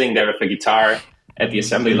 they were sitting there with a guitar at the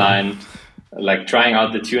assembly line, like trying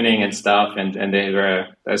out the tuning and stuff. And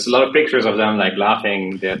there's a lot of pictures of them like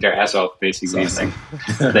laughing their ass off, basically, like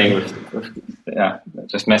playing with,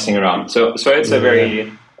 just messing around. So it's a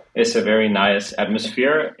very nice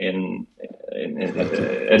atmosphere in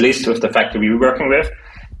at least with the factory we're working with.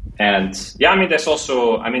 And there's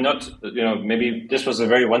also, not, maybe this was a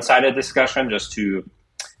very one-sided discussion just to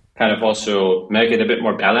kind of also make it a bit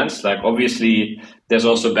more balanced. Like, obviously, there's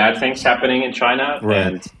also bad things happening in China. Right.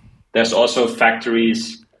 And there's also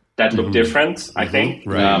factories that look different, I think.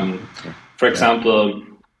 Right. For example,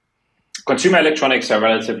 consumer electronics are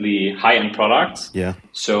relatively high-end products. Yeah.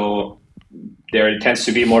 So there tends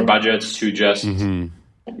to be more budgets to just,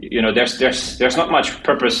 there's not much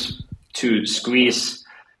purpose to squeeze,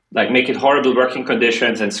 like make it horrible working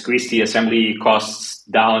conditions and squeeze the assembly costs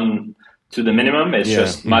down to the minimum. It's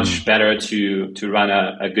just much better to run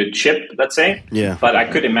a good chip, let's say. Yeah. But I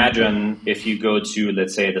could imagine if you go to,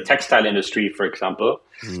 let's say, the textile industry, for example,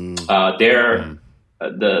 the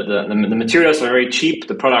materials are very cheap,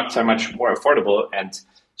 the products are much more affordable, and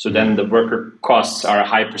so then the worker costs are a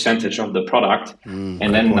high percentage of the product.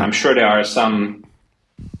 And then I'm sure there are some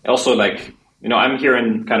also, like, I'm here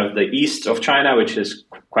in kind of the east of China, which is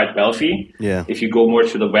quite wealthy. Yeah. If you go more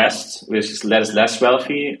to the west, which is less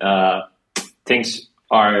wealthy, things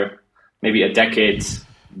are maybe a decade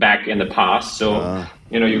back in the past. So,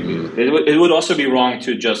 it would also be wrong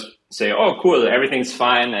to just say, oh, cool, everything's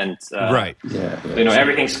fine. And, right.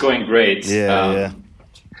 Everything's going great. Yeah.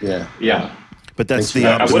 But that's the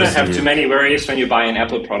opposite. I wouldn't have too many worries when you buy an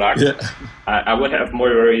Apple product. Yeah. I would have more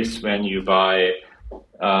worries when you buy,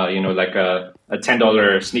 like a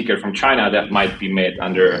 $10 sneaker from China that might be made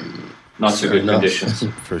under not so good conditions.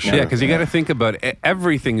 For sure. Yeah, because you got to think about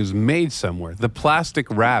everything is made somewhere. The plastic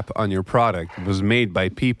wrap on your product was made by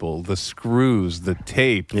people. The screws, the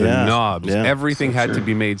tape, the knobs, everything had to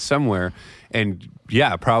be made somewhere. And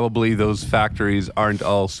probably those factories aren't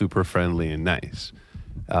all super friendly and nice.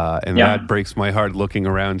 That breaks my heart looking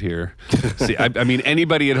around here. See, I mean,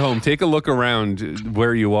 anybody at home, take a look around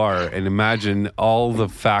where you are and imagine all the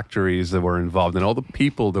factories that were involved and all the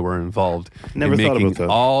people that were involved in making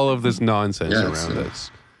all of this nonsense around us.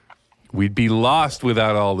 We'd be lost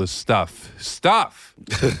without all this stuff. So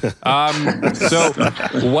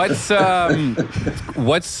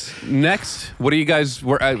what's next? What are you guys?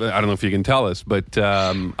 I don't know if you can tell us, but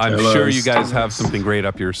I'm sure you guys have something great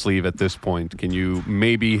up your sleeve at this point. Can you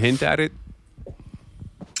maybe hint at it?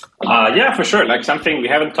 For sure. Like, something we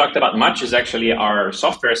haven't talked about much is actually our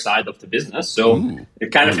software side of the business. So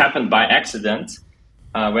it kind of happened by accident.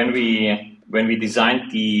 When we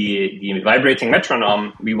designed the vibrating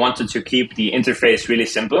metronome, we wanted to keep the interface really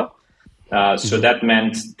simple. So that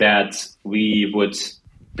meant that we would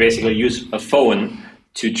basically use a phone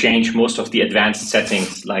to change most of the advanced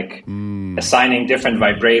settings, like assigning different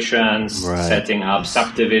vibrations, setting up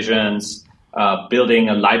subdivisions, building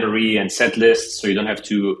a library and set lists so you don't have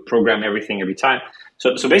to program everything every time.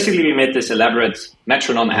 So basically we made this elaborate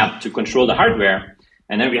metronome app to control the hardware.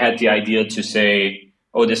 And then we had the idea to say,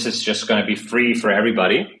 oh, this is just going to be free for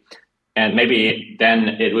everybody. And maybe then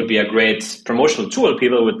it would be a great promotional tool.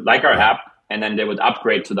 People would like our app, and then they would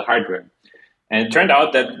upgrade to the hardware. And it turned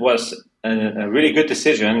out that was a really good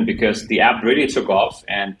decision because the app really took off,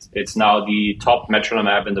 and it's now the top metronome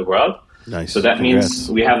app in the world. Nice. So that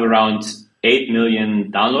means we have around 8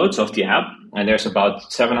 million downloads of the app, and there's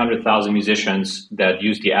about 700,000 musicians that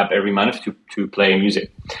use the app every month to play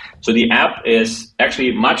music. So the app is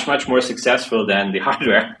actually much, much more successful than the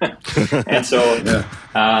hardware. And so,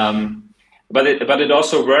 but it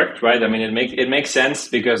also worked, right? I mean, it makes sense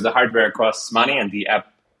because the hardware costs money and the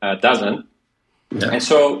app doesn't. Yeah. And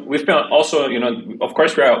so we've been also, of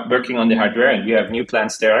course, we are working on the hardware, and we have new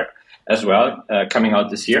plans there as well coming out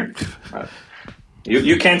this year.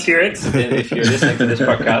 You can't hear it if you're listening to this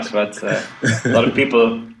podcast, but a lot of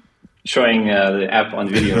people showing the app on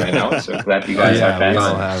video right now. So glad you guys are fans. We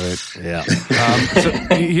all have it. Yeah. So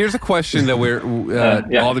here's a question that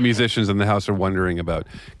all the musicians in the house are wondering about.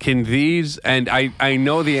 Can these, and I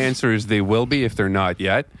know the answer is they will be if they're not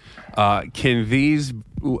yet. Can these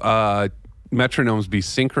metronomes be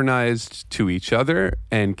synchronized to each other,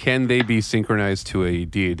 and can they be synchronized to a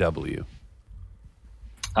DAW?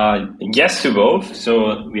 Yes to both.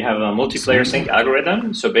 So we have a multiplayer sync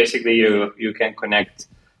algorithm. So basically you can connect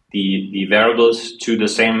the variables to the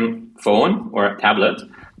same phone or tablet,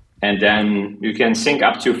 and then you can sync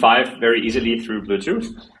up to 5 very easily through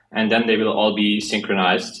Bluetooth, and then they will all be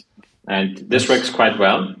synchronized. And this works quite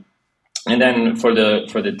well. And then for the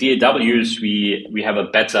DAWs, we have a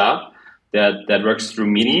beta that works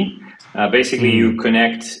through MIDI. Basically, you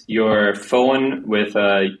connect your phone with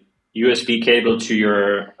a USB cable to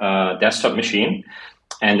your desktop machine,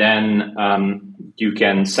 and then you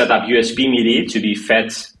can set up USB MIDI to be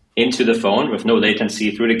fed into the phone with no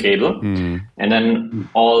latency through the cable. And then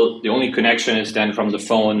the only connection is then from the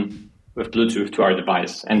phone with Bluetooth to our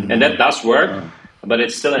device. And that does work, but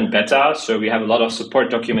it's still in beta. So we have a lot of support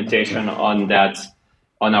documentation on that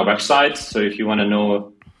on our website. So if you want to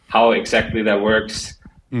know how exactly that works,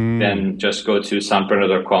 then just go to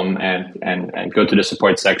soundburner.com and go to the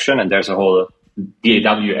support section, and there's a whole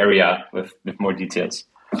DAW area with more details.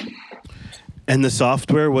 And the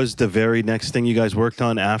software was the very next thing you guys worked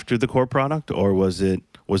on after the core product, or was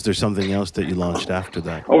there something else that you launched after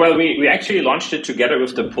that? Oh, well, we actually launched it together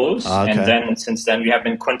with the Pulse, and then since then we have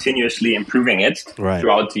been continuously improving it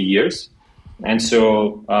throughout the years. And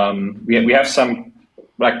so we have some,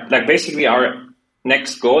 like basically our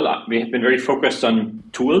next goal, we have been very focused on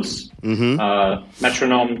tools,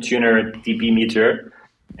 metronome, tuner, dB meter,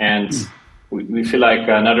 and we feel like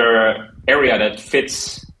another area that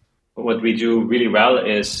fits what we do really well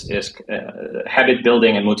is habit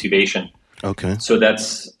building and motivation. Okay. So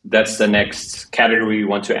that's the next category we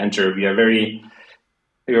want to enter. We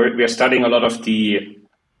are studying a lot of the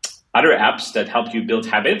other apps that help you build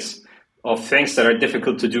habits of things that are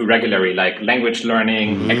difficult to do regularly, like language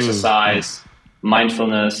learning, exercise,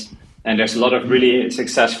 mindfulness, and there's a lot of really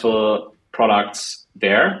successful products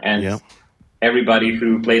there. And everybody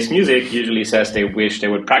who plays music usually says they wish they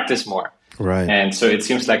would practice more. Right. And so it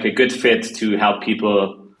seems like a good fit to help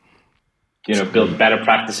people, build better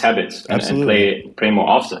practice habits and play more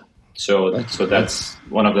often. So that's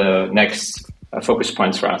one of the next focus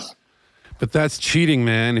points for us. But that's cheating,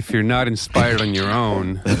 man, if you're not inspired on your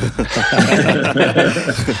own.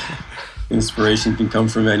 Inspiration can come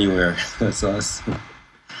from anywhere. That's us.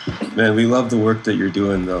 Man, we love the work that you're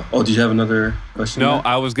doing, though. Oh, did you have another question? No,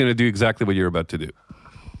 I was going to do exactly what you're about to do.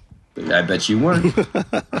 I bet you weren't.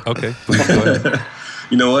 Okay, please go ahead.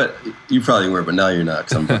 You know what? You probably were, but now you're not,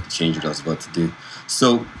 because I'm about to change what I was about to do.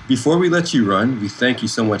 So before we let you run, we thank you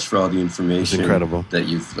so much for all the information. It's incredible. That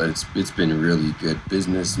it's been really good.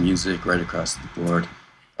 Business, music, right across the board.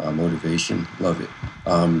 Motivation, love it.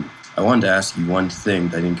 I wanted to ask you one thing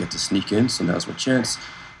that I didn't get to sneak in, so now's my chance.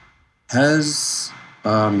 Has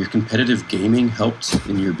your competitive gaming helped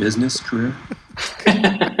in your business career?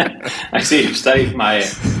 I see you've studied my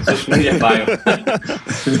social media bio.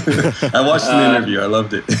 I watched an interview. I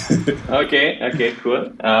loved it. Okay,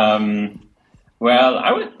 cool. Well,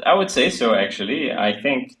 I would say so, actually. I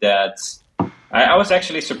think that I was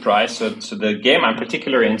actually surprised. So the game I'm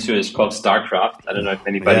particularly into is called StarCraft. I don't know if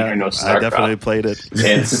anybody here knows StarCraft. I definitely played it.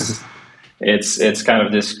 It's kind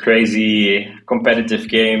of this crazy competitive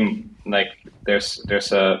game. Like there's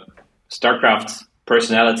a StarCraft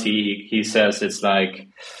personality. He says it's like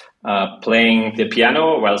playing the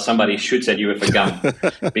piano while somebody shoots at you with a gun,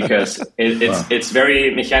 because it's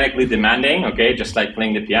very mechanically demanding. Okay, just like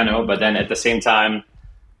playing the piano, but then at the same time,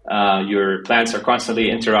 your plans are constantly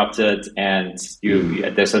interrupted, and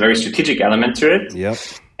there's a very strategic element to it. Yep.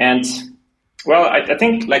 And well, I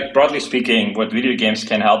think, like broadly speaking, what video games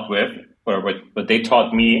can help with, or what they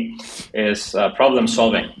taught me, is problem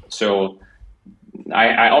solving. So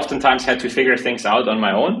I oftentimes had to figure things out on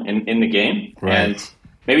my own in the game. Right. And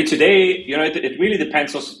maybe today, it really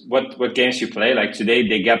depends on what games you play. Like today,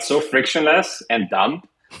 they get so frictionless and dumb.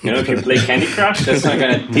 If you play Candy Crush, that's not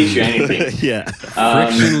going to teach you anything. Yeah.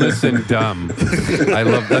 Frictionless and dumb. I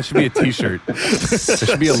love that. Should be a t-shirt. There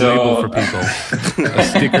should be a label for people. A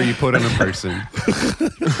sticker you put on a person.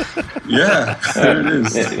 Yeah, there it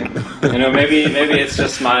is. Maybe it's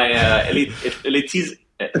just my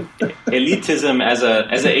elitism as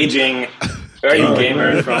a aging early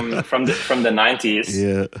gamer from the 90s.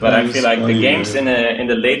 Yeah. But I feel like the games in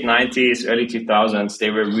the late 90s, early 2000s,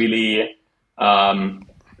 they were really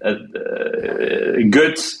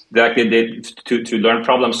good. Like they did to learn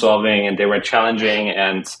problem solving, and they were challenging,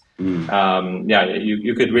 and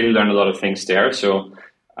you could really learn a lot of things there. So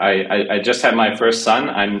I just had my first son.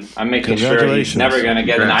 I'm making sure he's never going to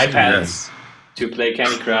get an iPad to play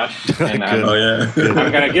Candy Crush, and I'm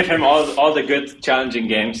going to give him all the good challenging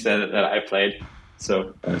games that I played.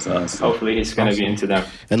 So that's awesome. Hopefully he's going to be into them.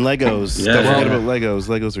 And Legos. Don't forget about Legos.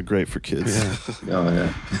 Legos are great for kids.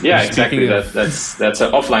 Yeah, exactly. That's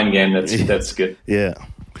an offline game. That's good. Yeah.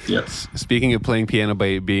 Yes. Speaking of playing piano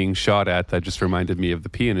by being shot at, that just reminded me of The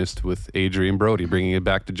Pianist with Adrian Brody, bringing it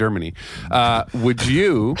back to Germany. Would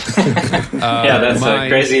you? That's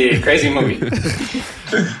a crazy movie.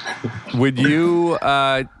 Would you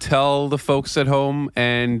tell the folks at home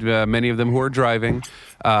and many of them who are driving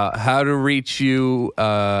how to reach you,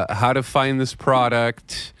 how to find this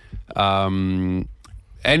product, anything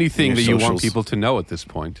that you want people to know at this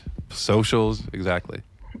point? Socials, exactly.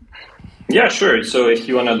 Yeah, sure. So if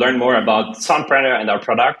you want to learn more about Soundbrenner and our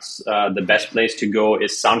products, the best place to go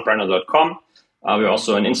is soundbrenner.com. We're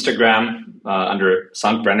also on Instagram under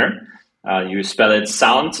Soundbrenner. You spell it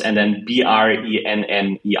sound and then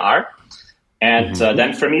BRENNER. And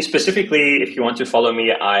then for me specifically, if you want to follow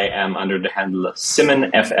me, I am under the handle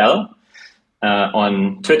SimonFL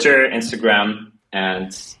on Twitter, Instagram,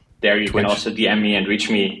 and there you can also DM me and reach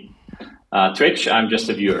me. Twitch, I'm just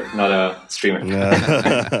a viewer, not a streamer.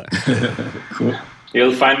 Cool.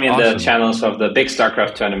 You'll find me in the channels of the big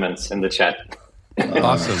StarCraft tournaments in the chat.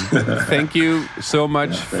 Awesome. Thank you so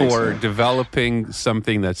much for developing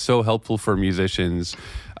something that's so helpful for musicians.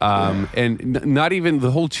 And not even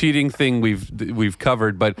the whole cheating thing we've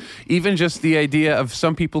covered, but even just the idea of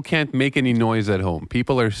some people can't make any noise at home.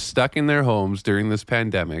 People are stuck in their homes during this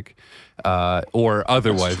pandemic, or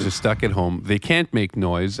otherwise just stuck at home. They can't make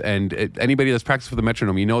noise, and anybody that's practiced with the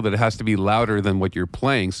metronome, you know that it has to be louder than what you're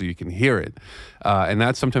playing so you can hear it. And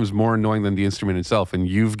that's sometimes more annoying than the instrument itself. And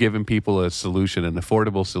you've given people a solution, an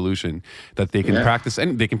affordable solution that they can practice,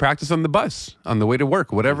 and they can practice on the bus, on the way to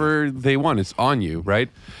work, whatever they want. It's on you, right?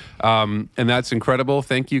 And that's incredible.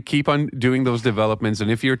 Thank you. Keep on doing those developments. And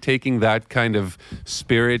if you're taking that kind of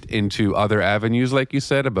spirit into other avenues, like you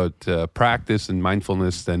said, about practice and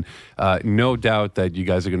mindfulness, then no doubt that you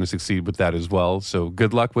guys are going to succeed with that as well. So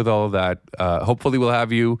good luck with all of that. Hopefully we'll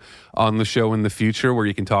have you on the show in the future where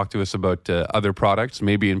you can talk to us about other products,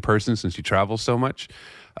 maybe in person since you travel so much.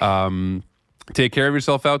 Take care of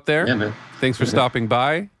yourself out there. Yeah, man. Thanks for stopping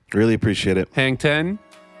by. Really appreciate it. Hang 10.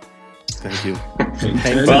 Thank you.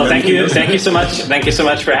 Well, thank you so much. Thank you so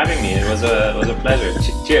much for having me. It was a pleasure.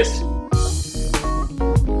 Cheers.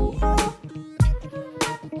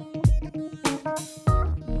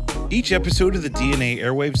 Each episode of the DNA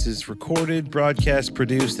Airwaves is recorded, broadcast,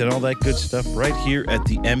 produced, and all that good stuff right here at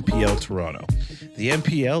the MPL Toronto. The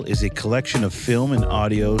MPL is a collection of film and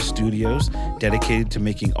audio studios dedicated to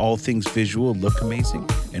making all things visual look amazing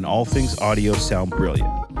and all things audio sound brilliant.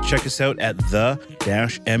 Check us out at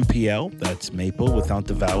the-MPL, that's maple without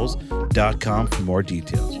the vowels.com for more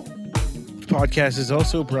details. The podcast is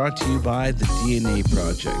also brought to you by the DNA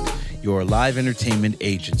Project, your live entertainment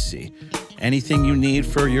agency. Anything you need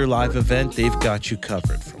for your live event, they've got you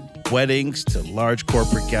covered. From weddings to large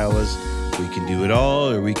corporate galas, we can do it all,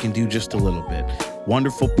 or we can do just a little bit.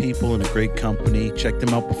 Wonderful people and a great company. Check them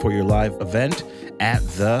out before your live event at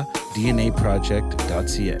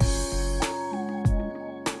thednaproject.ca.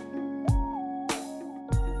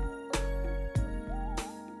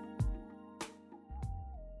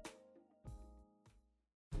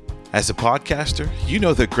 As a podcaster, you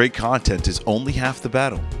know that great content is only half the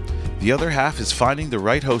battle. The other half is finding the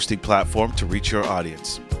right hosting platform to reach your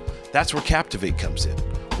audience. That's where Captivate comes in.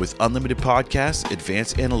 With unlimited podcasts,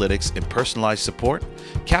 advanced analytics, and personalized support,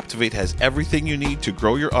 Captivate has everything you need to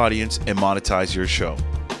grow your audience and monetize your show.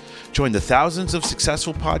 Join the thousands of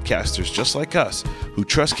successful podcasters just like us who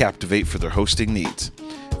trust Captivate for their hosting needs.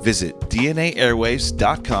 Visit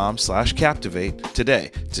dnaairwaves.com/captivate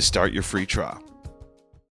today to start your free trial.